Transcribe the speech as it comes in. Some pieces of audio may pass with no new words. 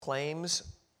Claims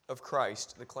of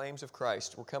Christ. The claims of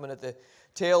Christ. We're coming at the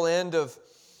tail end of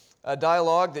a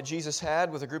dialogue that Jesus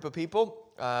had with a group of people,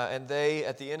 and they,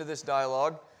 at the end of this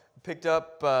dialogue, picked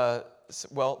up,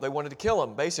 they wanted to kill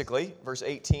him, basically. Verse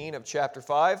 18 of chapter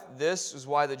 5. This is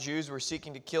why the Jews were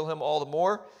seeking to kill him all the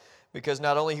more, because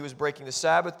not only he was breaking the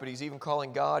Sabbath, but he's even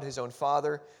calling God his own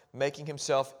Father, making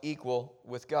himself equal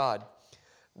with God.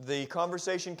 The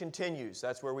conversation continues.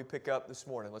 That's where we pick up this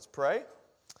morning. Let's pray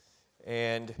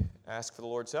and ask for the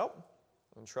Lord's help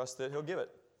and trust that He'll give it.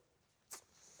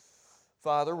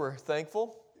 Father, we're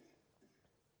thankful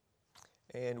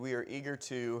and we are eager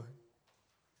to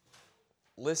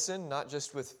listen, not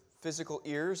just with physical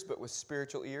ears, but with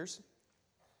spiritual ears.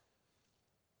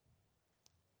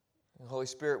 And Holy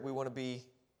Spirit, we want to be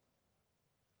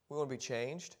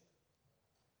changed.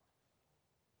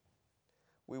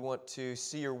 We want to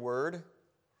see your word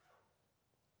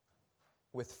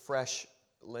with fresh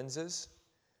lenses.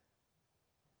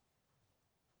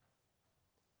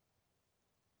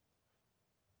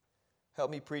 Help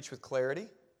me preach with clarity.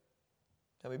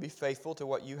 Help me be faithful to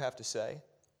what you have to say.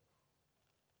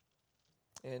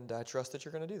 And I trust that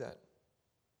you're going to do that.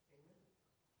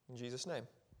 In Jesus' name,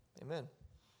 amen.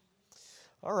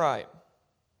 All right.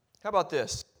 How about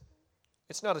this?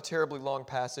 It's not a terribly long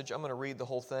passage. I'm going to read the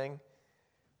whole thing,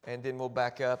 and then we'll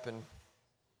back up and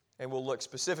we'll look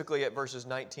specifically at verses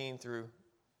 19 through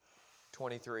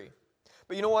 23.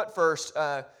 But you know what? First,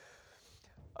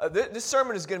 this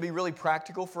sermon is going to be really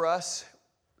practical for us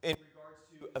in regards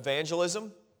to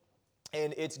evangelism,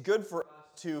 and it's good for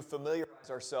us to familiarize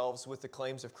ourselves with the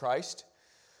claims of Christ,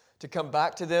 to come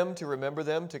back to them, to remember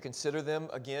them, to consider them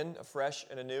again afresh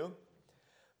and anew,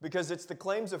 because it's the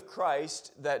claims of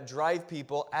Christ that drive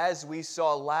people, as we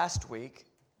saw last week,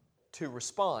 to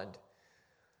respond,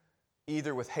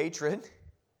 either with hatred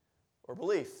or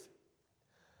belief.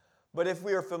 But if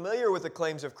we are familiar with the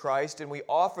claims of Christ and we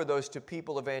offer those to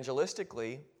people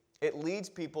evangelistically, it leads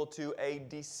people to a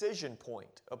decision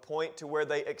point, a point to where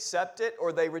they accept it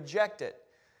or they reject it.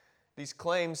 These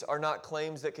claims are not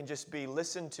claims that can just be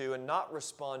listened to and not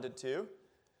responded to.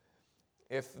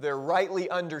 If they're rightly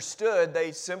understood,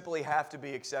 they simply have to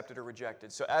be accepted or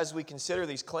rejected. So as we consider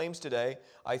these claims today,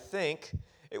 I think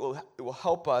it will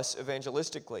help us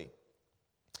evangelistically.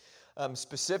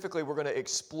 Specifically, we're going to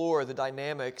explore the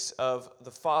dynamics of the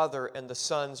Father and the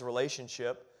Son's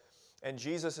relationship, and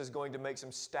Jesus is going to make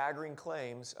some staggering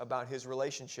claims about His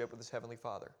relationship with His Heavenly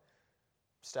Father.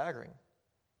 Staggering.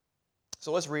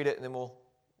 So let's read it, and then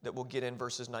we'll get in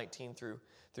verses 19 through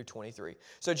 23.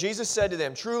 So Jesus said to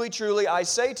them, "Truly, truly, I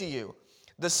say to you,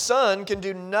 the Son can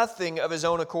do nothing of His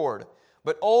own accord,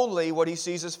 but only what He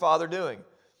sees His Father doing.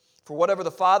 For whatever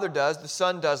the Father does, the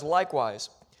Son does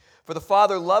likewise. For the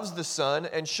Father loves the Son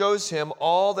and shows Him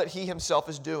all that He Himself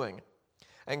is doing.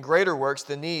 And greater works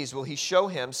than these will He show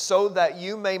Him, so that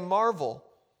you may marvel.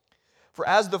 For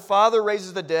as the Father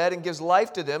raises the dead and gives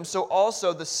life to them, so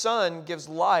also the Son gives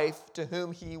life to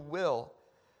whom He will.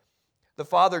 The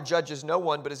Father judges no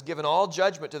one, but has given all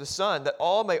judgment to the Son, that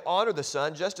all may honor the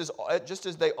Son just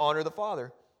as they honor the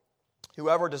Father.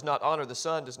 Whoever does not honor the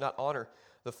Son does not honor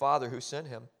the Father who sent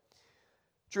Him.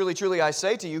 Truly, truly, I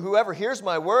say to you, whoever hears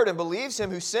my word and believes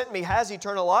Him who sent me has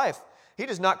eternal life. He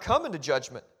does not come into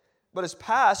judgment, but is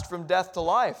passed from death to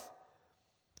life.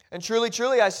 And truly,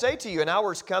 truly, I say to you, an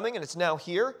hour is coming, and it's now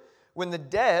here, when the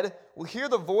dead will hear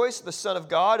the voice of the Son of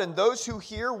God, and those who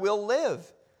hear will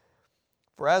live.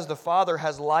 For as the Father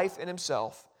has life in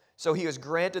Himself, so He has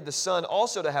granted the Son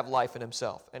also to have life in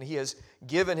Himself, and He has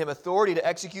given Him authority to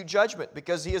execute judgment,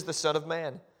 because He is the Son of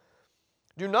Man.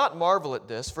 Do not marvel at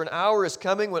this, for an hour is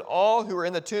coming when all who are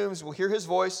in the tombs will hear His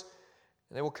voice,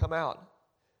 and they will come out.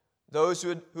 Those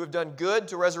who have done good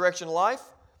to resurrection life,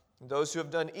 and those who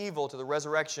have done evil to the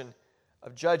resurrection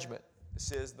of judgment.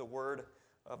 This is the word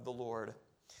of the Lord.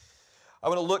 I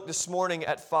want to look this morning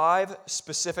at 5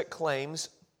 specific claims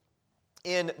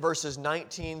in verses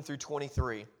 19 through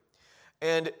 23.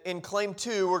 And in claim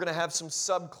 2, we're going to have some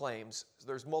subclaims.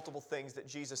 There's multiple things that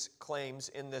Jesus claims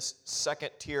in this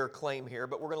second tier claim here,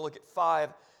 but we're going to look at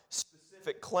 5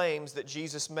 specific claims that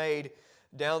Jesus made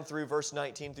down through verse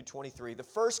 19 through 23. The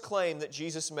first claim that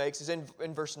Jesus makes is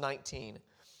in verse 19.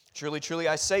 Truly, truly,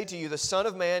 I say to you, the Son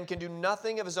of Man can do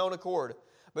nothing of His own accord,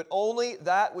 but only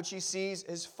that which He sees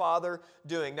His Father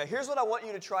doing. Now, here's what I want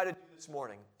you to try to do this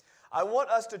morning. I want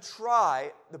us to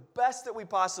try the best that we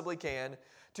possibly can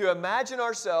to imagine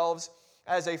ourselves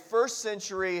as a first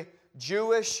century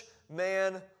Jewish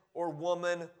man or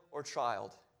woman or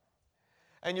child.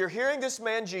 And you're hearing this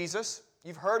man, Jesus.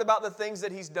 You've heard about the things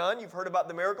that He's done. You've heard about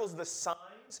the miracles, the signs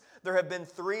signs. There have been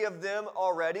 3 of them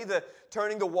already, the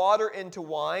turning the water into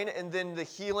wine, and then the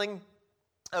healing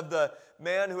of the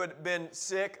man who had been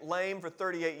sick, lame for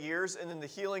 38 years, and then the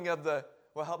healing of the,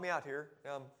 well, help me out here.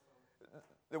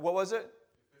 What was it?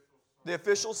 The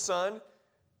official son.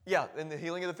 Yeah, and the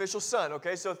healing of the official son.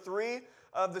 Okay, so 3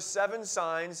 of the 7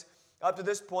 signs up to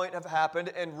this point have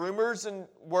happened, and rumors and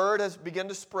word has begun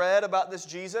to spread about this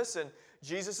Jesus, and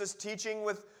Jesus is teaching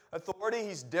with authority.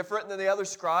 He's different than the other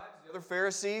scribes, the other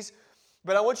Pharisees.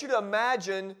 But I want you to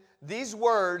imagine these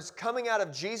words coming out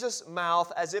of Jesus'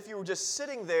 mouth as if you were just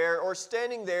sitting there or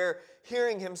standing there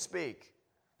hearing him speak.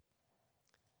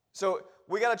 So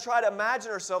we got to try to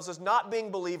imagine ourselves as not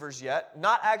being believers yet,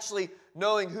 not actually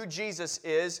knowing who Jesus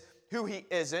is, who he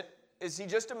isn't. Is he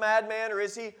just a madman, or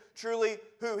is he truly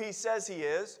who he says he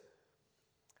is?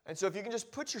 And so if you can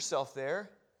just put yourself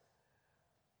there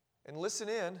and listen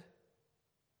in,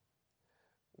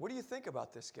 what do you think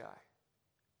about this guy?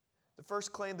 The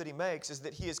first claim that he makes is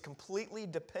that he is completely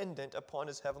dependent upon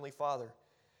his heavenly Father.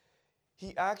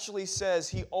 He actually says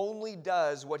he only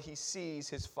does what he sees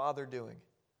his Father doing.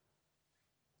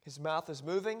 His mouth is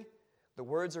moving, the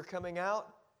words are coming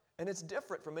out, and it's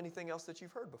different from anything else that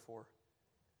you've heard before.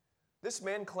 This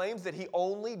man claims that he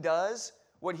only does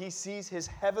what he sees his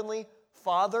heavenly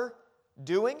Father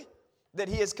doing, that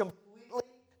he is completely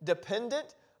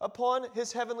dependent upon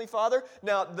his heavenly Father.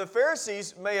 Now, the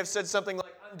Pharisees may have said something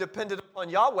like, I'm dependent upon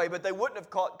Yahweh, but they wouldn't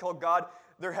have called God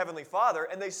their heavenly Father,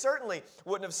 and they certainly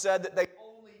wouldn't have said that they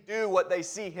only do what they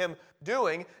see him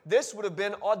doing. This would have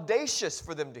been audacious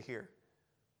for them to hear.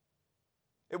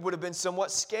 It would have been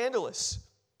somewhat scandalous.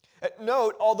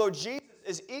 Note, although Jesus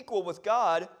is equal with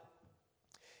God,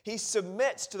 he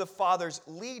submits to the Father's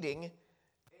leading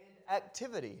and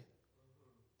activity.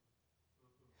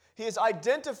 He is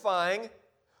identifying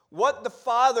what the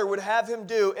Father would have him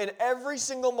do in every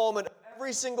single moment,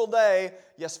 every single day.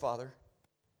 Yes, Father.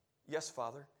 Yes,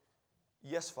 Father.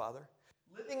 Yes, Father.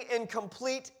 Living in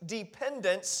complete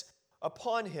dependence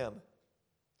upon him.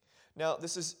 Now,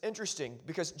 this is interesting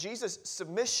because Jesus'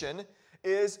 submission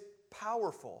is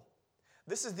powerful.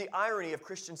 This is the irony of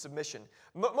Christian submission.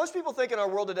 Most people think in our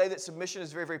world today that submission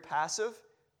is very, very passive.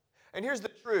 And here's the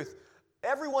truth.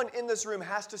 Everyone in this room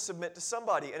has to submit to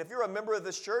somebody. And if you're a member of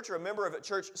this church or a member of a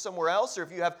church somewhere else, or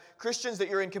if you have Christians that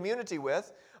you're in community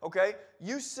with, okay,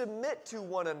 you submit to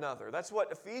one another. That's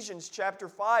what Ephesians chapter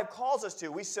 5 calls us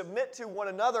to. We submit to one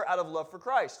another out of love for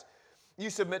Christ. You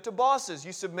submit to bosses.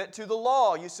 You submit to the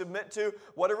law. You submit to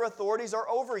whatever authorities are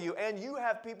over you. And you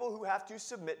have people who have to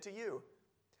submit to you.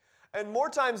 And more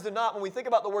times than not, when we think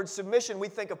about the word submission, we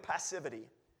think of passivity.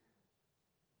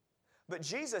 But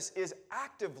Jesus is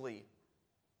actively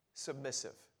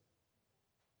submissive.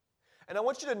 And I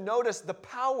want you to notice the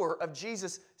power of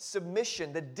Jesus'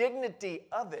 submission, the dignity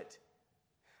of it.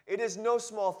 It is no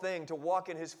small thing to walk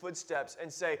in his footsteps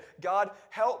and say, God,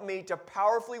 help me to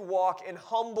powerfully walk in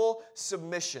humble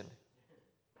submission.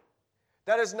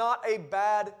 That is not a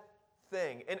bad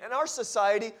thing. In our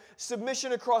society,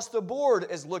 submission across the board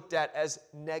is looked at as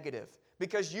negative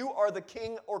because you are the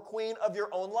king or queen of your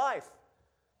own life.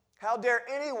 How dare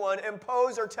anyone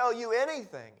impose or tell you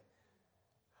anything?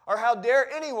 Or how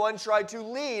dare anyone try to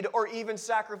lead or even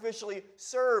sacrificially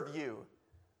serve you?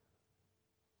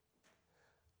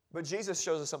 But Jesus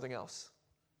shows us something else.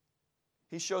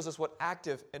 He shows us what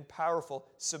active and powerful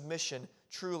submission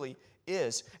truly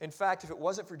is. In fact, if it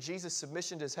wasn't for Jesus'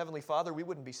 submission to his heavenly Father, we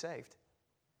wouldn't be saved.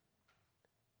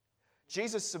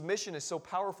 Jesus' submission is so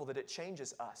powerful that it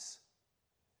changes us.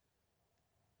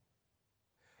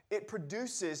 It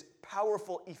produces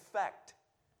powerful effect.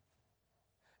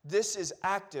 This is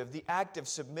active, the active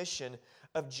submission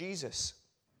of Jesus.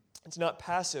 It's not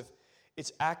passive,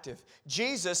 it's active.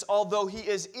 Jesus, although he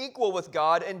is equal with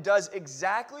God and does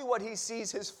exactly what he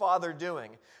sees his Father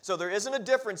doing. So there isn't a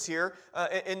difference here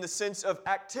in the sense of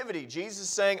activity. Jesus is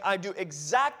saying, I do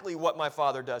exactly what my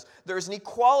Father does. There is an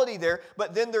equality there,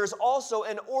 but then there's also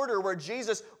an order where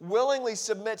Jesus willingly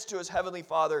submits to his heavenly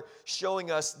Father,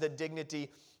 showing us the dignity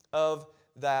of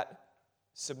that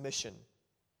submission.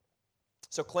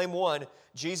 So claim 1,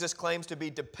 Jesus claims to be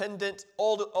dependent,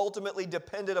 ultimately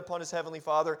dependent upon his heavenly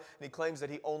Father, and he claims that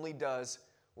he only does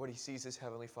what he sees his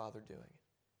heavenly Father doing.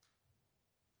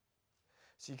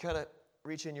 So you kind of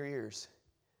reach in your ears.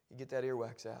 You get that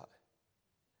earwax out.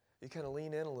 You kind of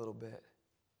lean in a little bit.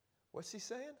 What's he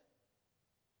saying?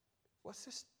 What's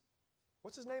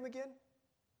his name again?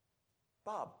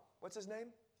 Bob. What's his name?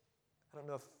 I don't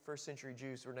know if first century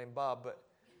Jews were named Bob, but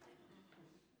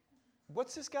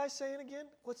what's this guy saying again?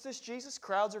 What's this Jesus?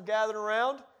 Crowds are gathered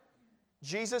around.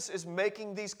 Jesus is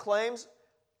making these claims.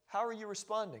 How are you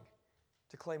responding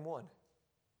to claim 1?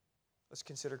 Let's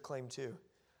consider claim 2.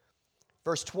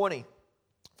 Verse 20,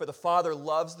 for the Father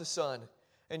loves the Son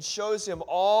and shows him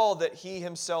all that he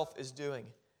himself is doing.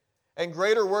 And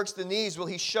greater works than these will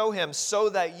he show him, so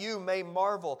that you may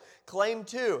marvel. Claim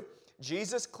 2,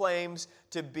 Jesus claims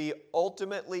to be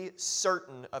ultimately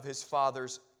certain of his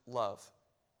Father's love.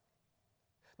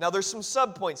 Now there's some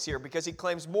subpoints here because he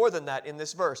claims more than that in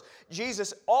this verse.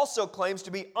 Jesus also claims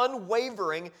to be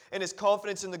unwavering in his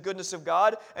confidence in the goodness of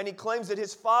God, and he claims that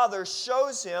his Father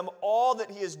shows him all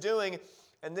that he is doing.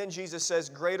 And then Jesus says,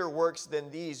 greater works than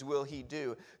these will he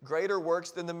do. Greater works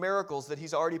than the miracles that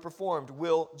he's already performed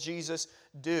will Jesus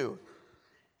do.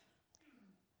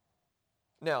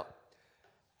 Now,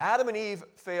 Adam and Eve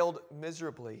failed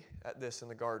miserably at this in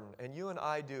the garden, and you and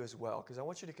I do as well, because I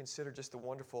want you to consider just the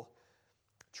wonderful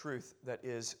truth that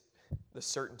is the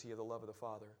certainty of the love of the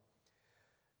Father.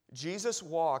 Jesus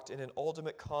walked in an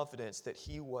ultimate confidence that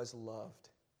he was loved.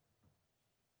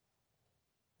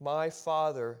 My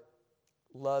Father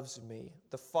loves me.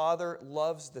 The Father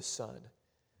loves the Son,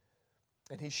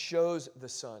 and he shows the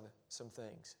Son some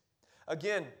things.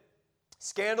 Again,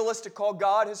 scandalous to call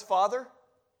God his Father.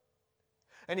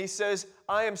 And he says,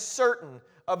 I am certain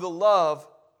of the love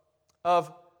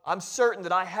of I'm certain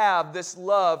that I have this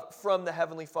love from the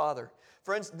Heavenly Father.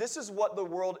 Friends, this is what the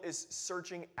world is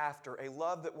searching after, a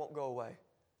love that won't go away,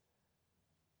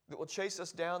 that will chase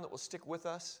us down, that will stick with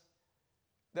us,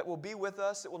 that will be with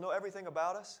us, that will know everything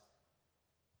about us.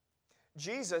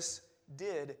 Jesus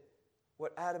did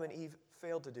what Adam and Eve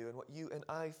failed to do and what you and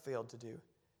I failed to do.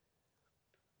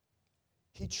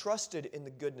 He trusted in the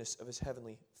goodness of his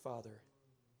Heavenly Father.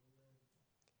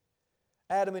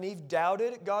 Adam and Eve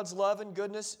doubted God's love and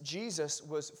goodness. Jesus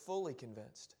was fully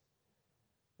convinced.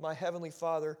 My Heavenly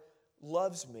Father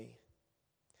loves me.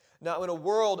 Now, in a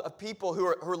world of people who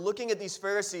are looking at these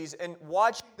Pharisees and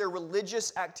watching their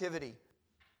religious activity,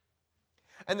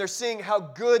 and they're seeing how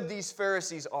good these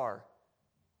Pharisees are.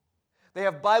 They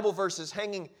have Bible verses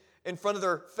hanging in front of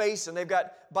their face, and they've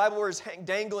got Bible verses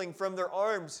dangling from their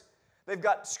arms. They've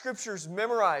got scriptures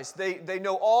memorized. They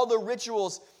know all the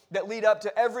rituals that lead up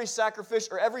to every sacrifice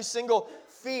or every single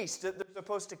feast that they're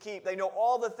supposed to keep. They know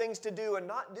all the things to do and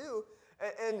not do.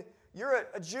 And you're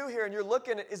a Jew here and you're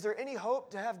looking at, is there any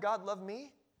hope to have God love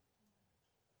me?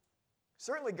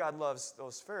 Certainly God loves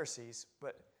those Pharisees,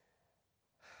 but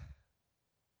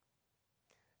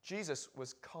Jesus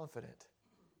was confident.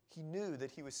 He knew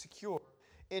that he was secure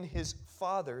in his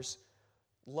Father's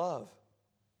love.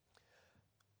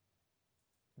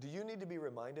 Do you need to be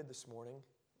reminded this morning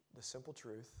the simple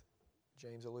truth?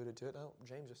 James alluded to it.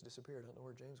 James just disappeared. I don't know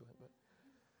where James went. But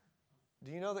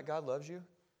do you know that God loves you?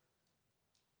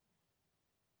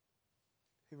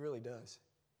 He really does.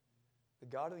 The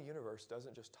God of the universe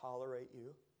doesn't just tolerate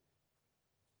you.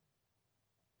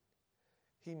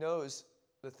 He knows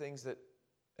the things that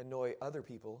annoy other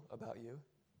people about you,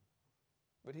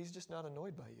 but he's just not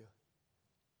annoyed by you.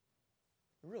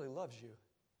 He really loves you.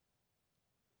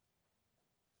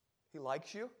 He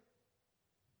likes you.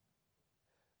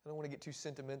 I don't want to get too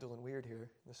sentimental and weird here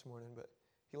this morning, but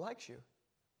he likes you.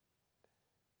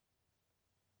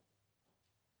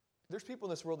 There's people in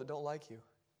this world that don't like you.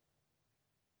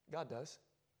 God does.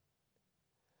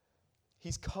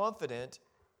 He's confident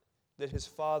that his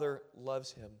Father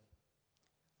loves him.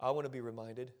 I want to be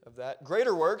reminded of that.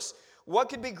 Greater works. What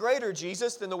could be greater,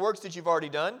 Jesus, than the works that you've already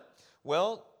done?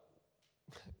 Well,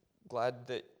 glad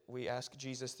that we ask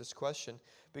Jesus this question,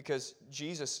 because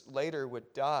Jesus later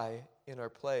would die in our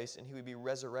place and he would be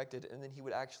resurrected, and then he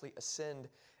would actually ascend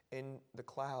in the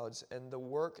clouds. And the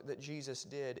work that Jesus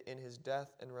did in his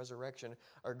death and resurrection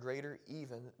are greater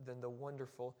even than the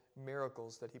wonderful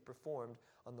miracles that he performed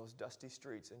on those dusty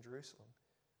streets in Jerusalem.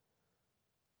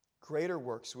 Greater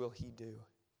works will he do.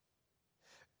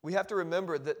 We have to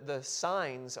remember that the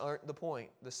signs aren't the point.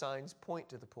 The signs point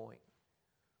to the point.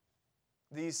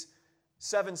 These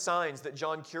 7 signs that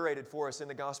John curated for us in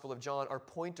the Gospel of John are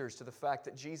pointers to the fact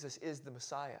that Jesus is the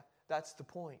Messiah. That's the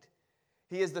point.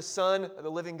 He is the Son of the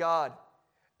living God.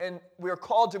 And we are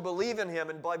called to believe in him,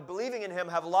 and by believing in him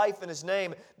have life in his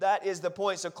name. That is the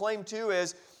point. So claim 2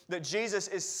 is that Jesus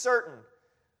is certain,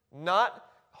 not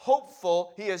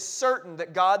hopeful. He is certain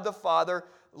that God the Father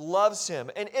loves him.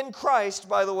 And in Christ,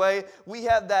 by the way, we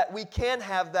can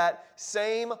have that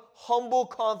same humble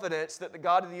confidence that the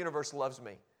God of the universe loves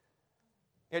me.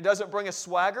 It doesn't bring a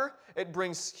swagger, it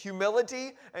brings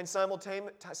humility, and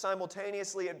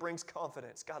simultaneously it brings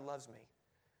confidence. God loves me.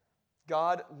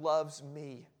 God loves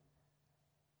me.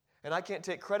 And I can't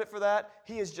take credit for that.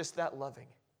 He is just that loving.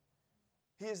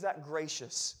 He is that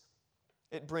gracious.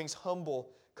 It brings humble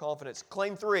confidence.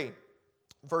 Claim 3,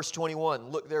 verse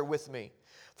 21. Look there with me.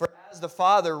 For as the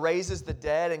Father raises the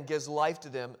dead and gives life to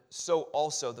them, so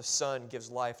also the Son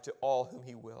gives life to all whom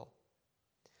He will.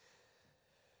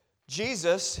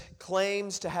 Jesus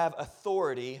claims to have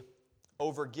authority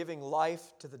over giving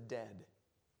life to the dead.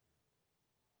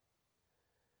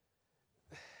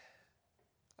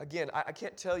 Again, I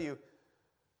can't tell you.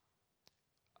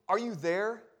 Are you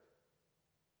there?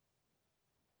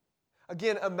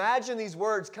 Again, imagine these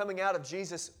words coming out of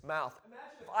Jesus' mouth. Imagine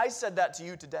if I said that to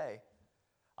you today.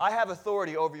 I have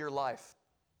authority over your life.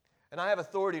 And I have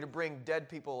authority to bring dead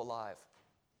people alive,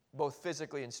 both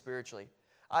physically and spiritually.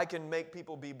 I can make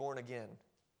people be born again.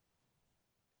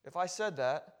 If I said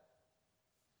that,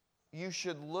 you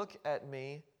should look at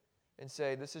me and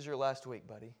say, this is your last week,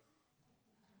 buddy.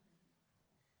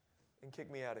 And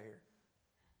kick me out of here.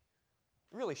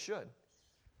 You really should.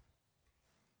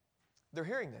 They're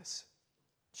hearing this.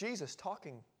 Jesus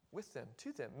talking with them,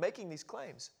 to them, making these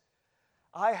claims.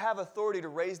 I have authority to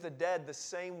raise the dead the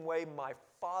same way my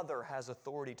Father has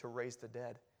authority to raise the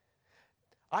dead.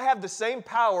 I have the same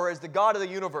power as the God of the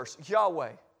universe,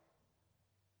 Yahweh.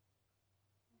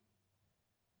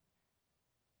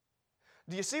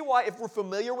 Do you see why, if we're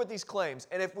familiar with these claims,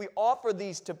 and if we offer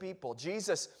these to people,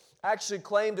 Jesus actually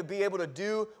claimed to be able to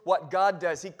do what God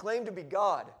does. He claimed to be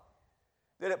God.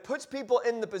 That it puts people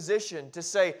in the position to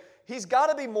say, He's got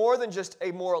to be more than just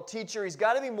a moral teacher. He's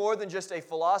got to be more than just a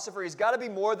philosopher. He's got to be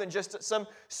more than just some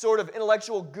sort of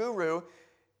intellectual guru.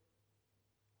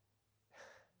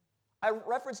 I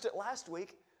referenced it last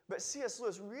week, but C.S.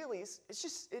 Lewis really,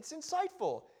 it's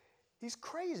insightful. He's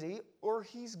crazy or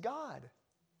He's God.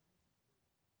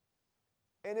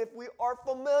 And if we are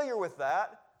familiar with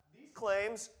that, these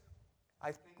claims,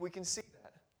 I think we can see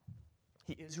that.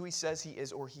 He is who He says He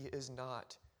is or He is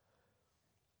not.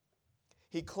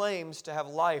 He claims to have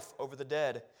life over the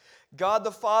dead. God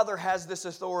the Father has this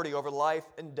authority over life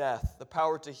and death, the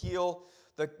power to heal,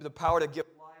 the power to give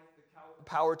life, the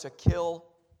power to kill.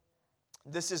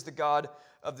 This is the God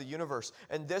of the universe.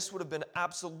 And this would have been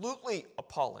absolutely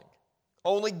appalling.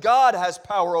 Only God has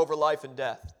power over life and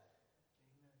death.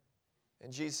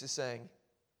 And Jesus is saying,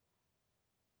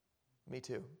 me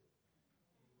too.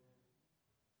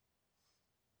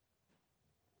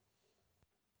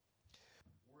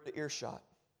 We're at earshot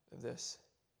of this.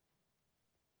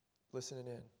 Listening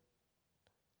in.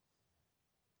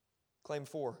 Claim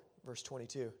 4, verse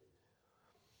 22.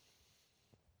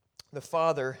 The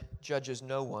Father judges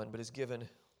no one, but has given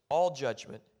all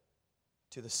judgment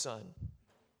to the Son.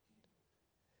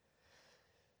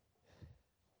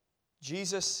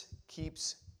 Jesus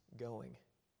keeps going.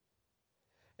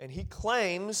 And He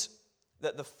claims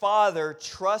that the Father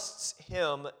trusts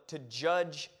Him to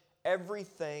judge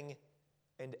everything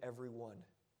and everyone.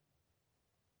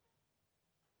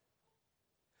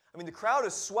 I mean, the crowd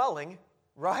is swelling,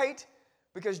 right?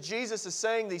 Because Jesus is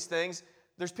saying these things.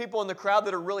 There's people in the crowd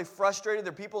that are really frustrated.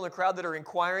 There are people in the crowd that are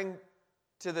inquiring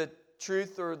to the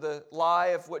truth or the lie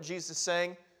of what Jesus is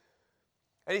saying.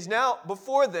 And He's now,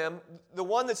 before them, the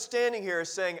one that's standing here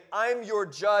is saying, I'm your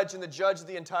judge and the judge of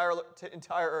the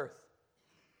entire earth.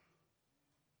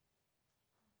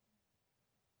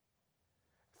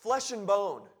 Flesh and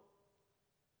bone.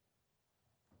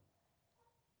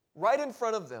 Right in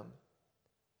front of them.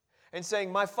 And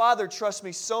saying, my Father trusts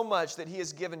me so much that He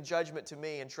has given judgment to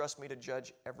me and trusts me to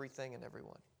judge everything and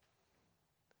everyone.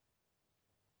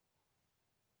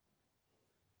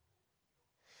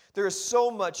 There is so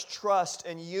much trust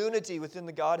and unity within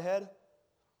the Godhead.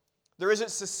 There isn't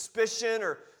suspicion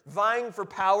or vying for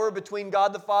power between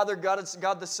God the Father, God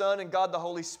the Son, and God the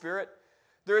Holy Spirit.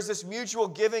 There is this mutual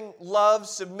giving, love,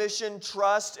 submission,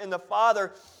 trust in the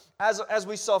Father. As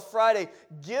we saw Friday,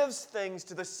 gives things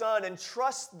to the Son and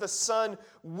trusts the Son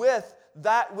with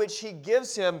that which He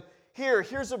gives Him.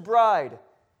 Here's a bride.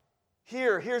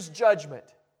 Here's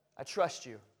judgment. I trust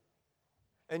you.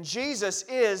 And Jesus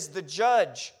is the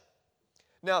judge.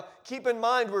 Now, keep in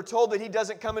mind, we're told that He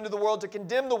doesn't come into the world to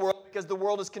condemn the world because the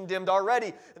world is condemned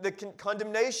already. The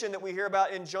condemnation that we hear about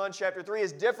in John chapter 3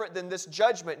 is different than this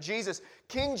judgment.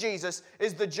 King Jesus,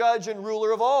 is the judge and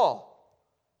ruler of all.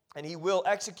 And He will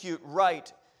execute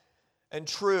right and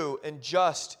true and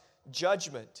just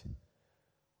judgment.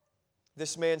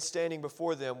 This man standing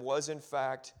before them was, in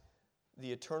fact,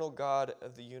 the eternal God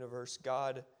of the universe,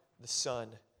 God the Son.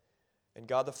 And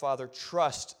God the Father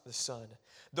trusts the Son.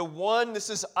 The one, this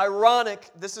is ironic,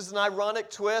 this is an ironic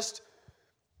twist.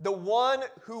 The one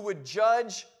who would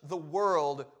judge the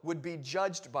world would be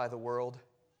judged by the world.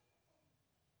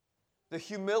 The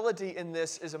humility in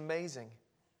this is amazing.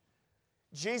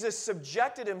 Jesus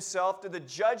subjected Himself to the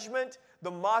judgment,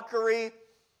 the mockery,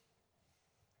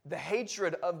 the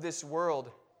hatred of this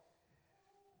world.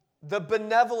 the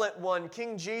benevolent one,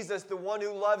 King Jesus, the one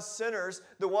who loves sinners,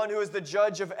 the one who is the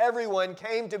judge of everyone,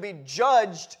 came to be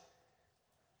judged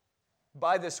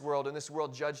by this world, and this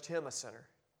world judged him a sinner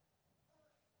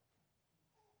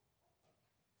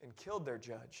and killed their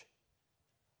judge.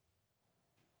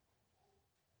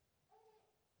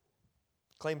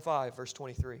 Claim 5, verse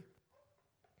 23.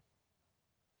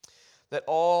 That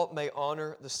all may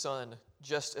honor the Son,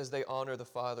 just as they honor the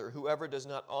Father. Whoever does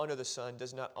not honor the Son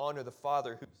does not honor the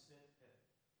Father who sent him.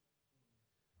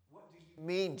 What do you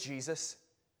mean, Jesus?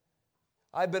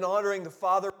 I've been honoring the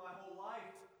Father my whole life.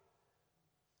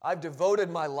 I've devoted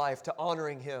my life to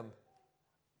honoring Him.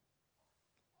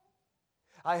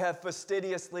 I have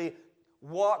fastidiously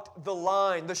walked the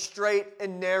line, the straight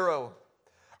and narrow.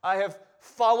 I have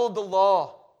followed the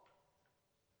law.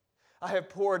 I have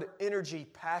poured energy,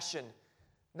 passion,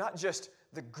 not just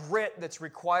the grit that's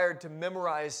required to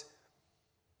memorize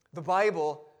the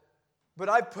Bible, but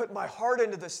I've put my heart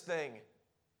into this thing.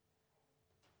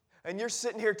 And you're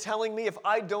sitting here telling me if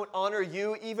I don't honor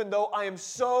you, even though I am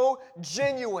so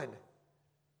genuine,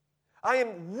 I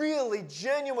am really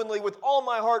genuinely with all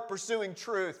my heart pursuing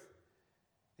truth,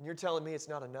 and you're telling me it's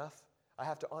not enough? I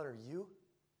have to honor you?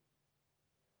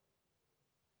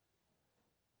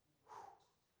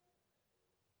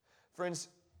 Friends,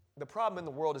 the problem in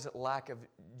the world isn't lack of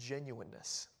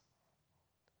genuineness.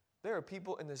 There are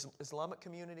people in the Islamic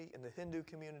community, in the Hindu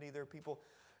community, there are people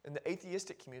in the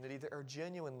atheistic community that are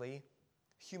genuinely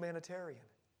humanitarian.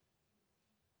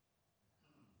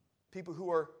 People who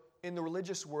are in the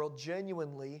religious world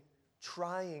genuinely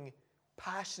trying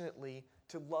passionately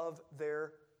to love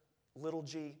their little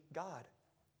g God.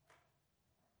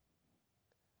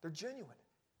 They're genuine.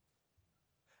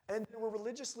 And there were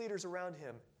religious leaders around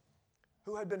him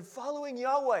who had been following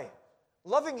Yahweh,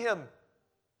 loving Him.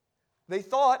 They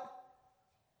thought,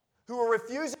 who were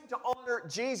refusing to honor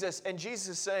Jesus, and Jesus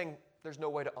is saying, there's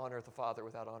no way to honor the Father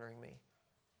without honoring me.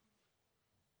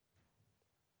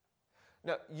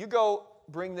 Now, you go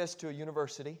bring this to a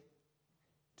university,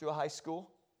 to a high school,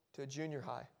 to a junior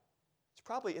high. It's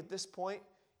probably at this point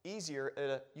easier at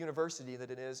a university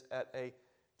than it is at a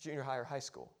junior high or high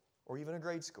school, or even a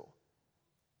grade school.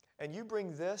 And you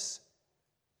bring this.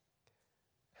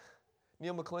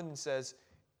 Neil McClendon says,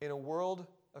 in a world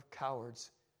of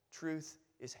cowards, truth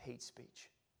is hate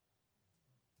speech.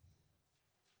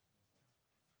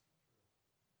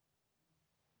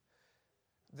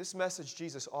 This message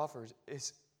Jesus offers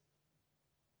it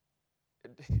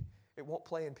won't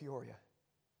play in Peoria,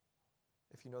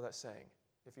 if you know that saying.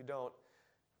 If you don't,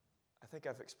 I think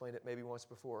I've explained it maybe once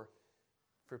before.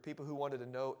 For people who wanted to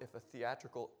know if a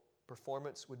theatrical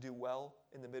performance would do well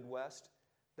in the Midwest,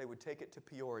 they would take it to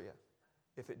Peoria.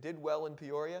 If it did well in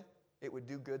Peoria, it would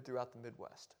do good throughout the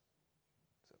Midwest.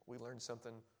 So we learned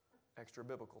something extra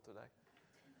biblical today.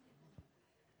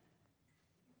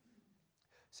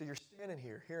 So you're standing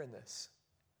here hearing this,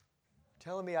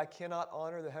 telling me I cannot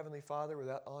honor the Heavenly Father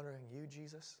without honoring you,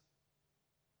 Jesus?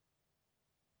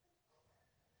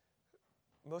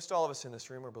 Most all of us in this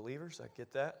room are believers. I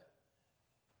get that.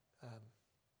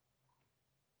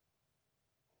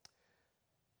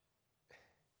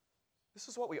 This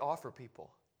is what we offer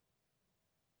people.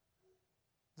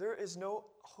 There is no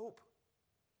hope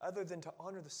other than to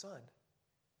honor the Son.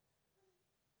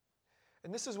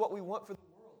 And this is what we want for the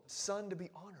world, the Son to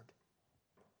be honored.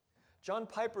 John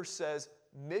Piper says,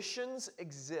 missions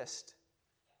exist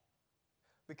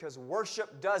because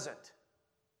worship doesn't.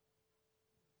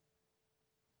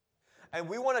 And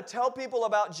we want to tell people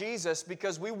about Jesus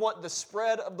because we want the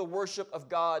spread of the worship of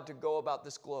God to go about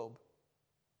this globe.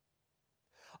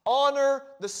 Honor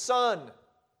the Son.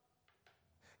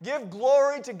 Give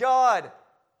glory to God.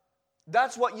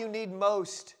 That's what you need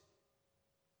most.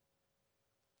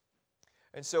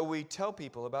 And so we tell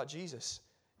people about Jesus.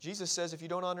 Jesus says, if you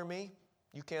don't honor me,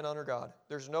 you can't honor God.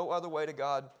 There's no other way to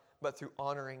God but through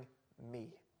honoring me.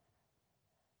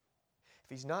 If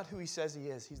He's not who He says He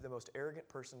is, He's the most arrogant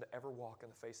person to ever walk on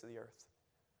the face of the earth.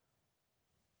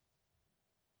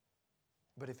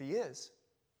 But if He is,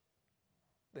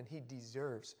 then He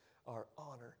deserves our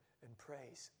honor and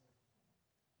praise.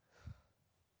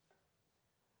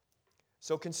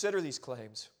 So consider these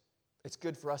claims. It's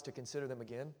good for us to consider them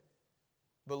again.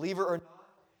 Believer or not,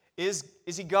 is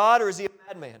He God or is He a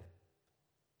madman?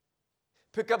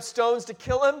 Pick up stones to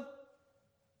kill Him?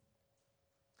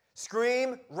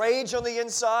 Scream, rage on the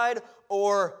inside,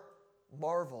 or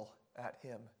marvel at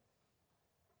Him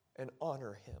and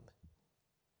honor Him?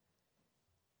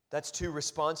 That's two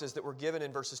responses that were given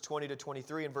in verses 20 to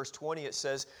 23. In verse 20 it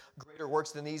says, greater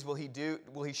works than these will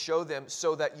He show them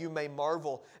so that you may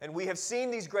marvel. And we have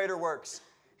seen these greater works.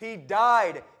 He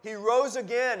died. He rose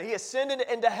again. He ascended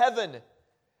into heaven.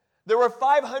 There were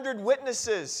 500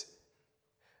 witnesses.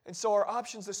 And so our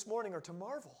options this morning are to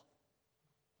marvel.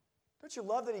 Don't you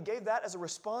love that He gave that as a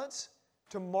response?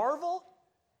 To marvel?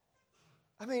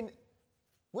 I mean,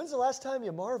 when's the last time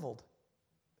you marveled?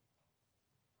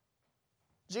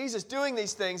 Jesus doing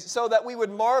these things so that we would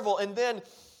marvel. And then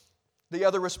the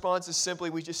other response is simply,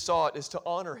 we just saw it, is to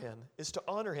honor Him.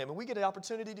 And we get an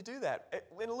opportunity to do that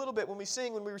in a little bit when we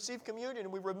sing, when we receive communion,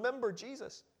 and we remember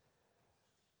Jesus.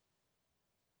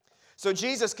 So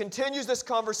Jesus continues this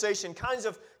conversation, kind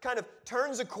of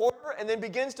turns a corner, and then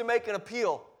begins to make an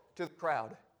appeal to the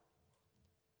crowd.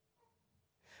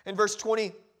 In verse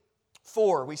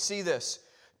 24, we see this.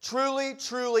 Truly,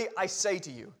 truly, I say to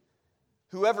you,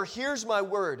 whoever hears my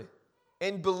word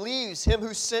and believes Him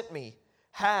who sent me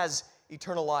has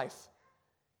eternal life.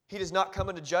 He does not come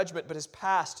into judgment, but has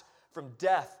passed from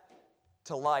death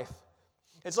to life.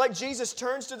 It's like Jesus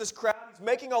turns to this crowd, He's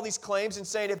making all these claims and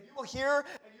saying, if you will hear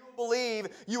and you will believe,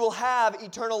 you will have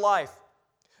eternal life.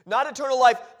 Not eternal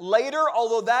life later,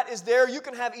 although that is there. You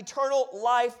can have eternal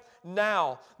life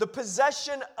now. The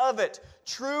possession of it,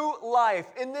 true life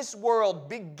in this world,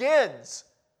 begins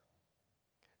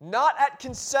not at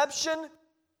conception,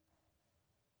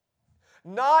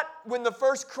 not when the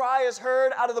first cry is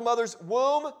heard out of the mother's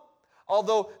womb,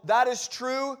 although that is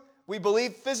true. We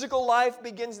believe physical life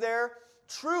begins there.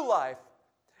 True life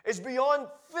is beyond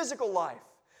physical life,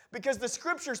 because the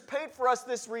Scriptures paint for us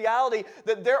this reality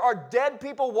that there are dead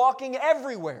people walking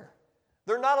everywhere.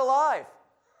 They're not alive.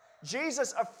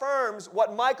 Jesus affirms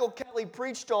what Michael Kelly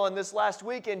preached on this last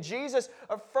weekend. Jesus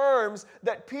affirms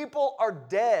that people are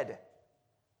dead.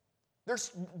 They're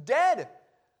dead.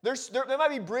 They might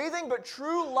be breathing, but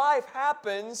true life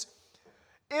happens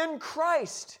in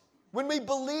Christ when we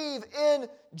believe in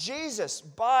Jesus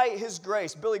by His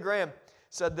grace. Billy Graham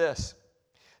said this,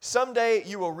 someday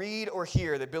you will read or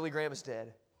hear that Billy Graham is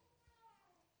dead.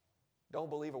 Don't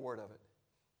believe a word of it.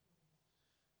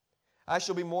 I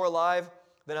shall be more alive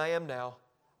than I am now.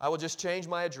 I will just change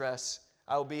my address.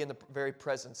 I will be in the very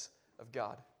presence of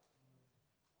God.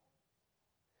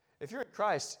 If you're in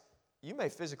Christ, you may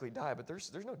physically die, but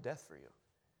there's no death for you.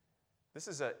 This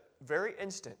is a very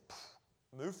instant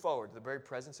move forward to the very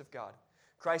presence of God.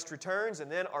 Christ returns,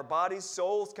 and then our bodies,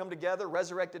 souls come together,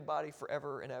 resurrected body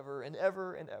forever and ever and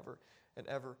ever and ever and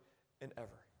ever and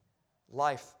ever.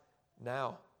 Life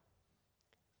now.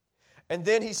 And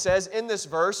then he says in this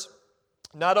verse,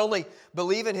 not only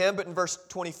believe in Him, but in verse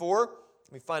 24,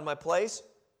 let me find my place.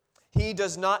 He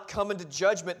does not come into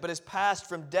judgment, but is passed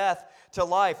from death to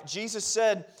life. Jesus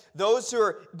said,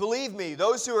 believe me,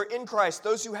 those who are in Christ,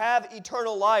 those who have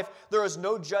eternal life, there is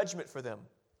no judgment for them.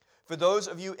 For those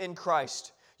of you in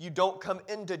Christ, you don't come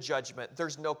into judgment.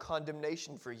 There's no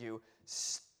condemnation for you.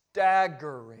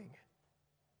 Staggering.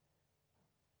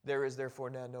 There is therefore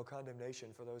now no condemnation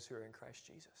for those who are in Christ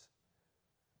Jesus.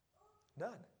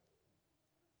 None.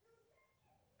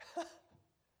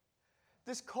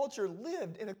 This culture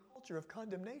lived in a culture of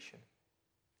condemnation.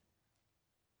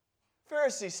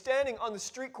 Pharisees standing on the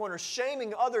street corner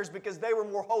shaming others because they were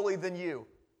more holy than you.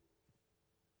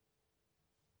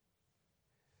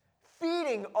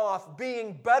 Feeding off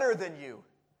being better than you.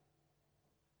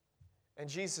 And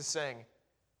Jesus saying,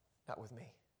 not with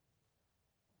me.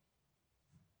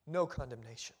 No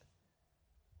condemnation.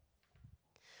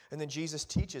 And then Jesus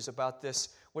teaches about this.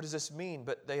 What does this mean?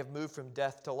 But they have moved from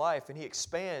death to life. And He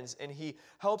expands and He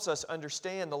helps us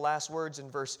understand the last words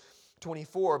in verse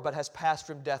 24, but has passed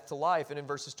from death to life. And in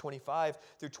verses 25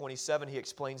 through 27, He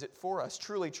explains it for us.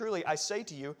 Truly, truly, I say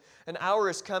to you, an hour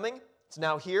is coming, it's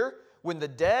now here, when the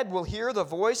dead will hear the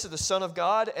voice of the Son of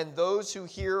God, and those who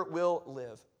hear will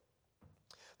live.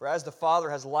 For as the Father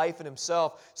has life in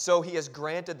Himself, so He has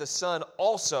granted the Son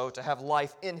also to have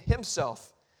life in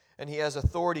Himself. And He has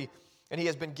authority, and He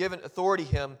has been given authority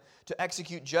Him to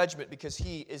execute judgment, because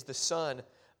He is the Son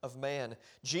of Man.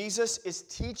 Jesus is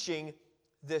teaching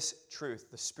this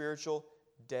truth, the spiritual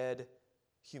dead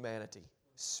humanity.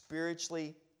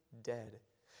 Spiritually dead.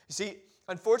 You see,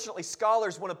 unfortunately,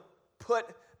 scholars want to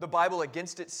put the Bible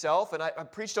against itself, and I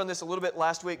preached on this a little bit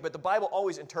last week, but the Bible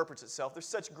always interprets itself. There's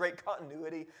such great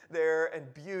continuity there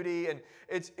and beauty, and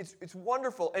it's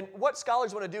wonderful. And what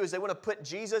scholars want to do is they want to put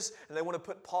Jesus and they want to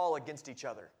put Paul against each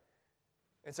other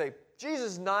and say,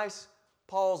 Jesus is nice,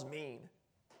 Paul's mean.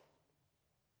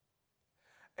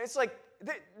 It's like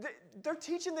they're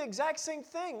teaching the exact same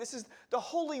thing. This is the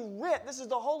Holy Writ. This is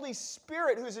the Holy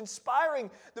Spirit who's inspiring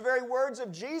the very words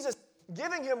of Jesus,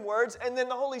 giving Him words, and then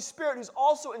the Holy Spirit who's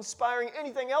also inspiring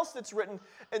anything else that's written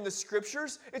in the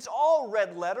Scriptures. It's all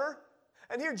red letter.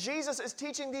 And here Jesus is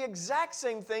teaching the exact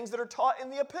same things that are taught in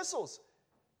the epistles.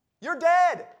 You're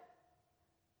dead.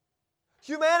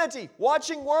 Humanity,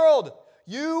 watching world,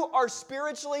 you are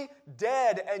spiritually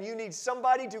dead and you need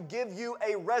somebody to give you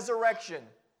a resurrection.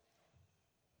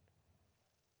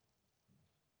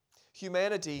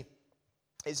 Humanity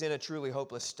is in a truly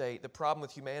hopeless state. The problem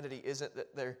with humanity isn't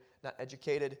that they're not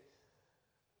educated,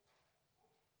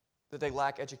 that they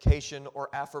lack education or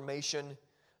affirmation.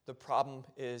 The problem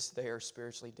is they are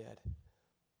spiritually dead.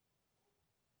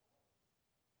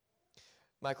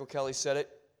 Michael Kelly said it,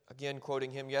 again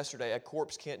quoting him yesterday, a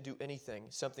corpse can't do anything.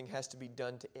 Something has to be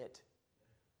done to it.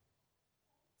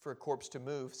 For a corpse to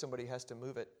move, somebody has to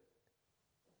move it.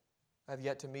 I've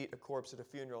yet to meet a corpse at a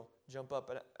funeral, jump up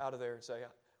and out of there and say,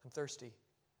 I'm thirsty.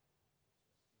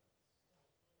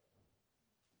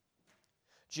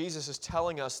 Jesus is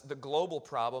telling us the global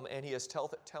problem, and He is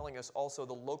telling us also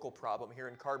the local problem here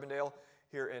in Carbondale,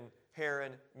 here in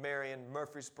Heron, Marion,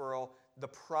 Murfreesboro. The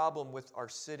problem with our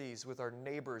cities, with our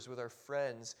neighbors, with our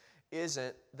friends,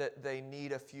 isn't that they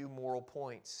need a few moral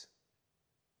points.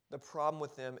 The problem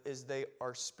with them is they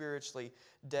are spiritually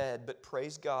dead. But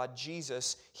praise God,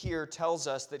 Jesus here tells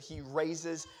us that He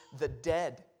raises the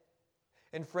dead.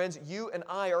 And friends, you and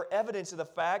I are evidence of the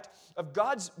fact of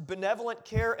God's benevolent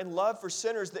care and love for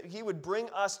sinners, that He would bring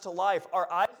us to life. Our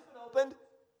eyes have been opened.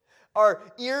 Our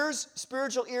ears,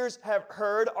 spiritual ears, have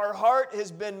heard. Our heart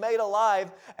has been made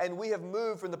alive. And we have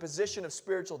moved from the position of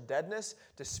spiritual deadness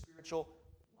to spiritual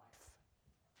life.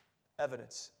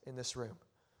 Evidence in this room.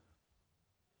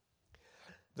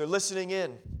 They're listening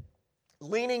in,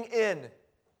 leaning in.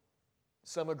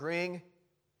 Some agreeing,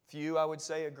 few, I would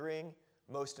say, agreeing.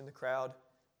 Most in the crowd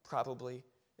probably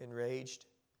enraged.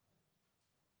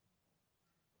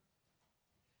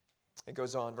 It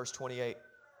goes on, verse 28.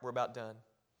 We're about done.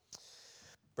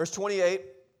 Verse 28,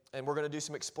 and we're going to do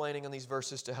some explaining on these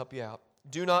verses to help you out.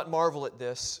 Do not marvel at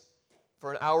this,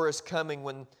 for an hour is coming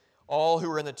when all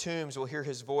who are in the tombs will hear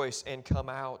His voice and come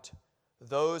out.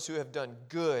 Those who have done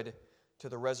good to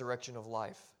the resurrection of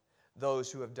life.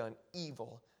 Those who have done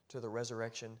evil to the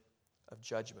resurrection of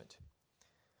judgment.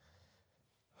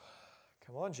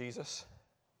 Come on, Jesus.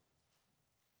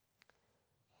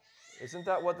 Isn't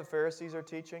that what the Pharisees are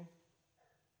teaching?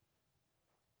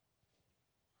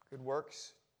 Good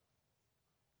works.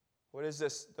 What is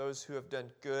this? Those who have done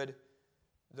good,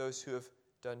 those who have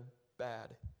done bad.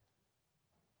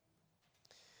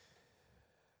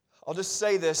 I'll just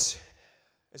say this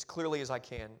as clearly as I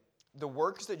can. The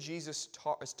works that Jesus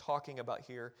is talking about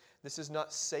here, this is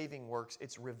not saving works,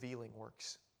 it's revealing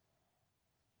works.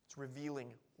 It's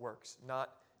revealing works, not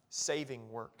saving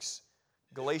works.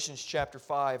 Galatians chapter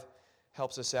 5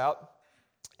 helps us out,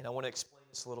 and I want to explain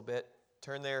this a little bit.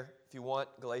 Turn there if you want,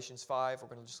 Galatians 5. We're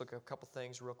going to just look at a couple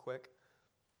things real quick.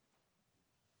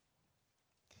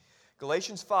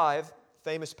 Galatians 5,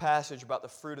 famous passage about the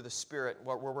fruit of the Spirit,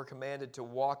 where we're commanded to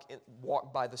walk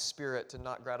by the Spirit to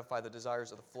not gratify the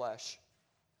desires of the flesh.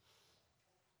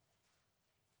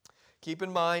 Keep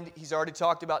in mind, he's already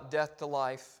talked about death to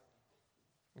life.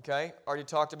 Okay? Already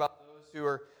talked about those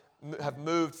who have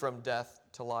moved from death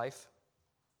to life.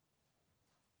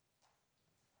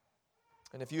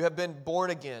 And if you have been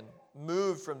born again,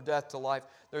 moved from death to life,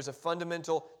 there's a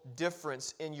fundamental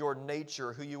difference in your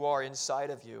nature, who you are inside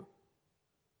of you.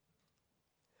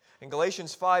 And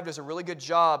Galatians 5 does a really good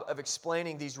job of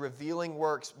explaining these revealing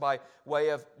works by way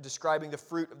of describing the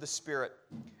fruit of the Spirit.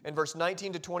 In verse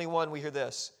 19 to 21, we hear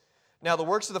this. Now the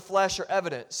works of the flesh are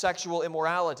evident: sexual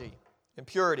immorality,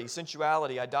 impurity,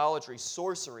 sensuality, idolatry,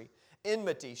 sorcery,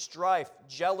 enmity, strife,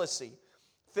 jealousy,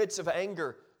 fits of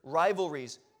anger,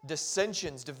 rivalries,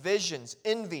 dissensions, divisions,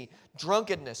 envy,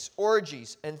 drunkenness,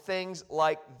 orgies, and things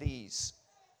like these.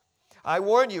 I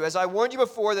warn you, as I warned you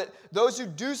before, that those who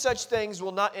do such things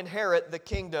will not inherit the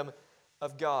kingdom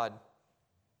of God.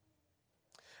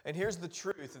 And here's the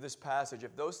truth of this passage.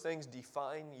 If those things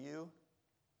define you,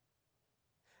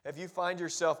 if you find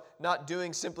yourself not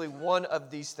doing simply one of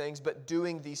these things, but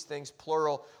doing these things,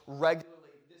 plural,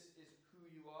 regularly, this is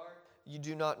who you are, you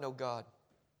do not know God.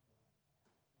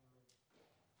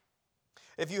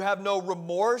 If you have no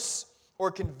remorse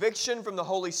or conviction from the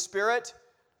Holy Spirit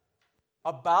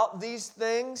about these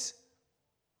things,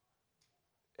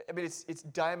 I mean, it's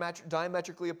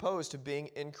diametrically opposed to being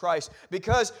in Christ.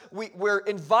 Because we're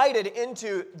invited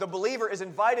into, the believer is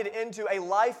invited into a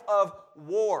life of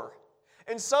war.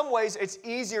 In some ways, it's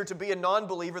easier to be a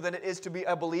non-believer than it is to be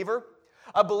a believer.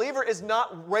 A believer is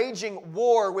not waging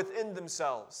war within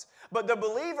themselves. But the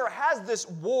believer has this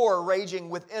war raging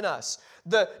within us.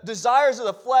 The desires of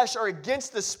the flesh are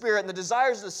against the Spirit, and the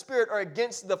desires of the Spirit are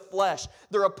against the flesh.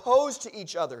 They're opposed to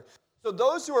each other. So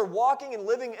those who are walking and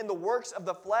living in the works of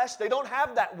the flesh, they don't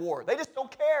have that war. They just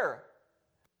don't care.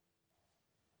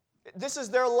 This is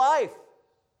their life.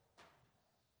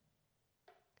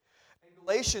 And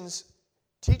Galatians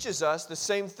teaches us the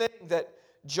same thing that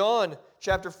John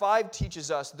chapter 5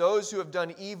 teaches us. Those who have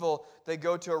done evil, they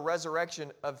go to a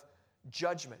resurrection of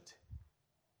judgment.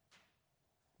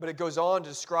 But it goes on to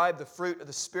describe the fruit of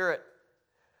the Spirit.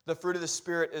 The fruit of the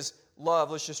Spirit is love.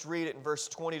 Let's just read it in verse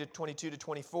 20 to 22 to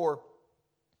 24.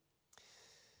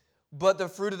 But the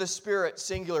fruit of the Spirit,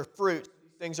 singular fruit,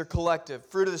 things are collective.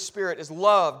 Fruit of the Spirit is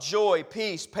love, joy,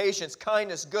 peace, patience,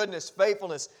 kindness, goodness,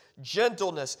 faithfulness,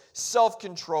 gentleness,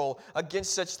 self-control.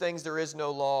 Against such things there is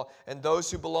no law. And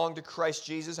those who belong to Christ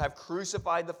Jesus have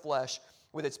crucified the flesh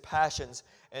with its passions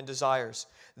and desires.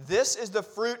 This is the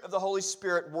fruit of the Holy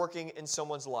Spirit working in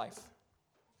someone's life.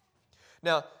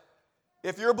 Now,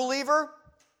 if you're a believer,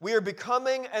 we are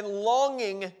becoming and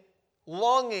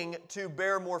longing to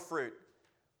bear more fruit.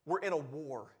 We're in a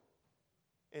war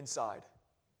inside.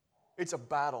 It's a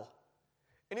battle.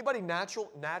 Anybody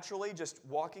naturally just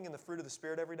walking in the fruit of the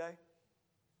Spirit every day?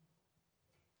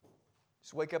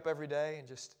 Just wake up every day and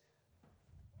just...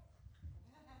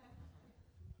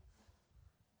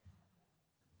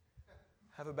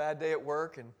 have a bad day at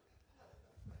work and...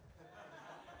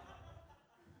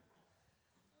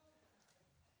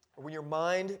 or when your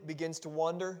mind begins to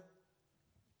wander,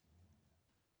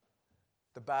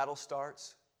 the battle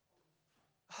starts.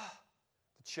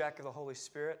 The check of the Holy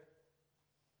Spirit.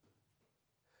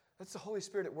 That's the Holy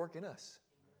Spirit at work in us.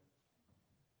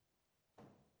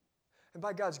 And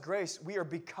by God's grace, we are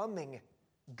becoming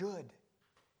good.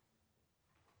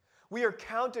 We are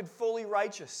counted fully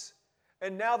righteous.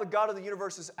 And now the God of the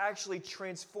universe is actually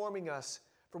transforming us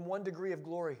from one degree of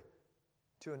glory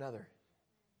to another.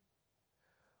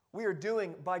 We are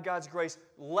doing, by God's grace,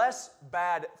 less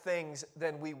bad things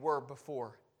than we were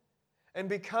before. And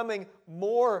becoming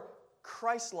more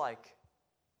Christ-like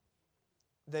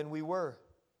than we were.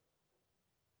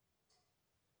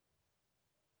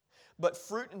 But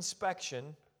fruit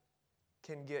inspection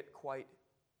can get quite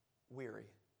weary.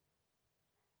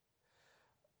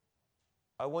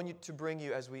 I want to bring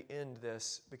you, as we end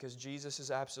this, because Jesus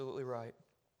is absolutely right.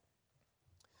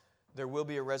 There will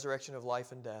be a resurrection of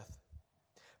life and death.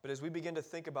 But as we begin to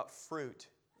think about fruit,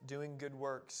 doing good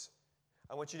works,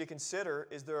 I want you to consider,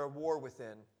 is there a war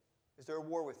within? Is there a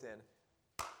war within?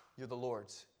 You're the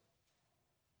Lord's.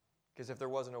 Because if there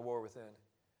wasn't a war within,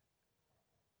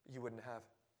 you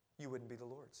wouldn't be the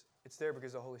Lord's. It's there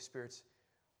because the Holy Spirit's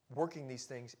working these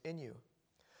things in you.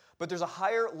 But there's a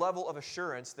higher level of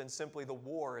assurance than simply the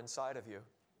war inside of you.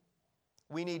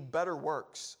 We need better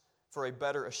works for a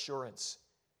better assurance.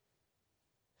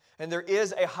 And there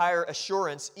is a higher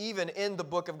assurance even in the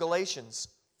book of Galatians.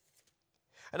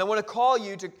 And I want to call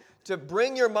you to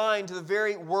bring your mind to the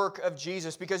very work of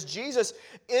Jesus, because Jesus,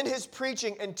 in His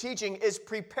preaching and teaching, is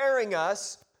preparing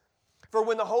us for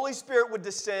when the Holy Spirit would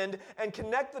descend and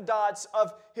connect the dots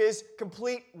of His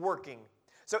complete working.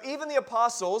 So even the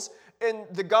apostles, in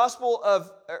the Gospel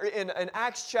of, in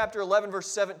Acts chapter 11, verse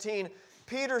 17,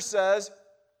 Peter says,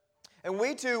 and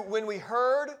we too, when we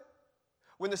heard,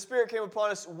 when the Spirit came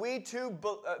upon us,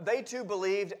 they too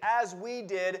believed as we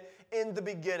did in the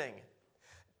beginning.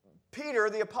 Peter,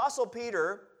 the Apostle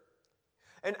Peter,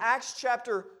 in Acts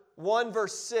chapter 1,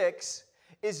 verse 6,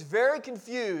 is very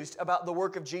confused about the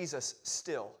work of Jesus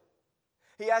still.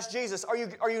 He asked Jesus, are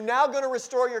you now going to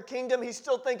restore your kingdom? He's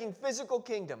still thinking physical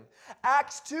kingdom.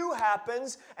 Acts 2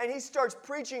 happens, and he starts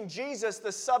preaching Jesus,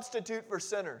 the substitute for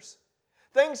sinners.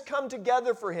 Things come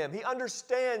together for him. He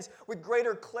understands with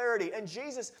greater clarity. And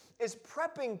Jesus is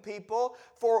prepping people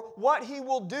for what He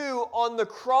will do on the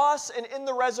cross and in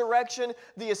the resurrection,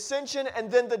 the ascension, and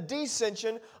then the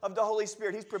descension of the Holy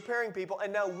Spirit. He's preparing people.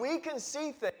 And now we can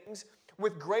see things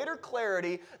with greater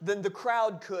clarity than the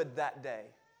crowd could that day.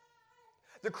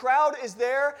 The crowd is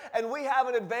there, and we have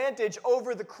an advantage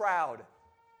over the crowd.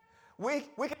 We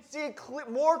can see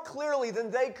more clearly than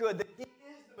they could that He is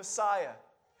the Messiah,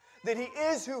 that He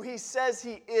is who He says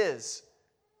He is.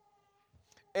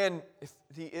 And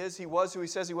if He was who He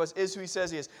says He was, is who He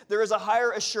says He is. There is a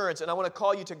higher assurance, and I want to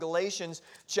call you to Galatians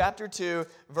chapter 2,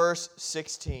 verse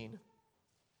 16.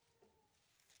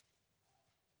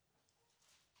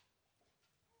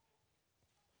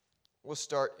 We'll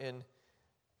start in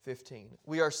 15.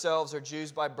 We ourselves are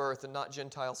Jews by birth and not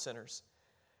Gentile sinners.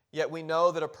 Yet we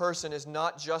know that a person is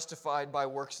not justified by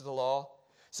works of the law.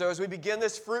 So as we begin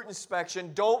this fruit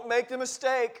inspection, don't make the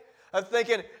mistake of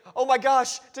thinking, oh my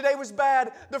gosh, today was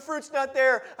bad. The fruit's not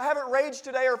there. I haven't raged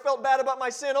today or felt bad about my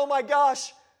sin. Oh my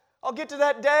gosh, I'll get to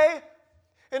that day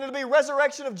and it'll be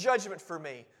resurrection of judgment for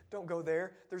me. Don't go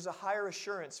there. There's a higher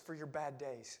assurance for your bad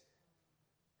days.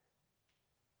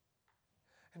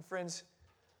 And friends,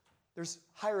 there's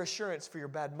higher assurance for your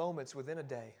bad moments within a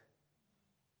day.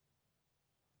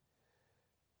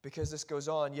 Because this goes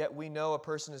on, yet we know a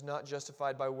person is not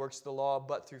justified by works of the law,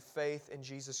 but through faith in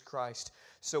Jesus Christ.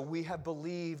 So we have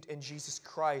believed in Jesus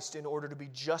Christ in order to be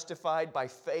justified by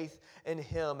faith in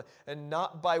Him, and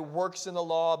not by works in the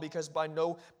law, because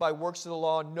by works of the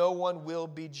law no one will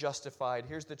be justified.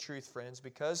 Here's the truth, friends.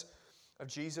 Because of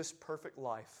Jesus' perfect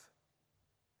life,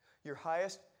 your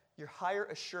higher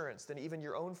assurance than even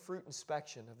your own fruit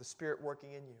inspection of the Spirit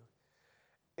working in you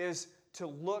is to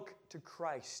look to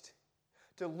Christ.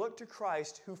 To look to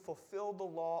Christ, who fulfilled the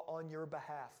law on your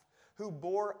behalf, who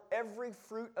bore every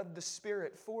fruit of the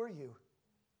Spirit for you.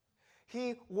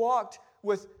 He walked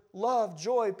with love,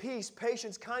 joy, peace,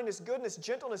 patience, kindness, goodness,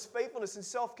 gentleness, faithfulness, and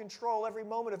self-control every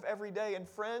moment of every day. And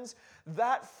friends,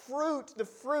 that fruit, the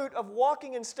fruit of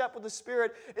walking in step with the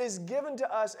Spirit, is given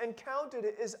to us and counted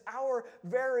as our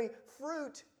very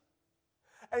fruit.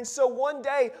 And so one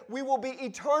day we will be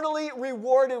eternally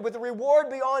rewarded with a reward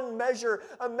beyond measure,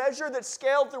 a measure that's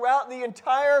scaled throughout the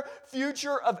entire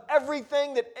future of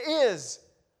everything that is,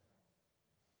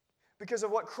 because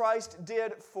of what Christ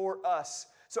did for us.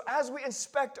 So as we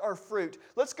inspect our fruit,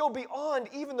 let's go beyond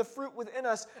even the fruit within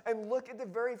us and look at the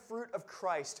very fruit of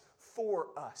Christ for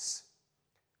us.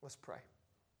 Let's pray.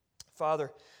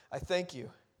 Father, I thank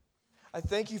you. I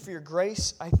thank you for your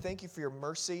grace. I thank you for your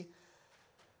mercy.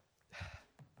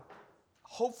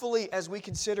 Hopefully, as we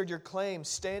considered your claims,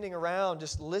 standing around,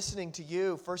 just listening to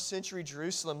you, first century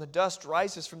Jerusalem, the dust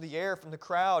rises from the air, from the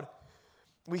crowd.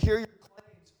 We hear your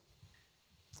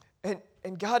claims.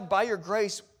 And God, by your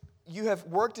grace, you have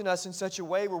worked in us in such a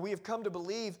way where we have come to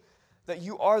believe that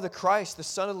you are the Christ, the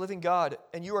Son of the living God,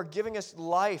 and you are giving us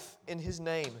life in His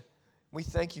name. We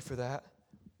thank you for that.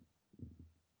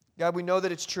 God, we know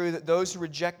that it's true that those who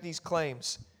reject these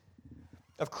claims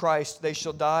of Christ, they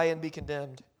shall die and be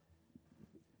condemned.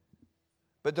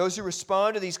 But those who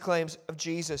respond to these claims of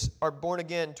Jesus are born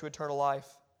again to eternal life.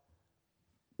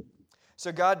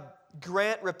 So God,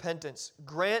 grant repentance.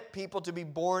 Grant people to be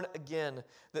born again,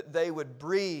 that they would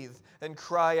breathe and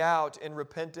cry out in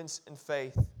repentance and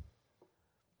faith.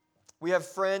 We have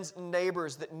friends and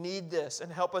neighbors that need this,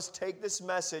 and help us take this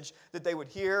message that they would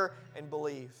hear and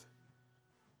believe.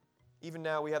 Even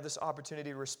now we have this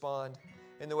opportunity to respond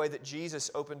in the way that Jesus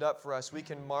opened up for us. We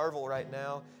can marvel right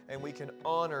now, and we can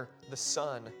honor the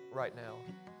Son right now.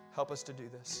 Help us to do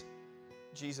this.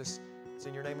 Jesus, it's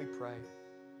in your name we pray.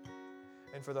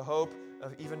 And for the hope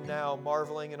of even now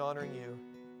marveling and honoring you.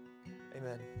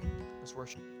 Amen. Let's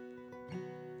worship.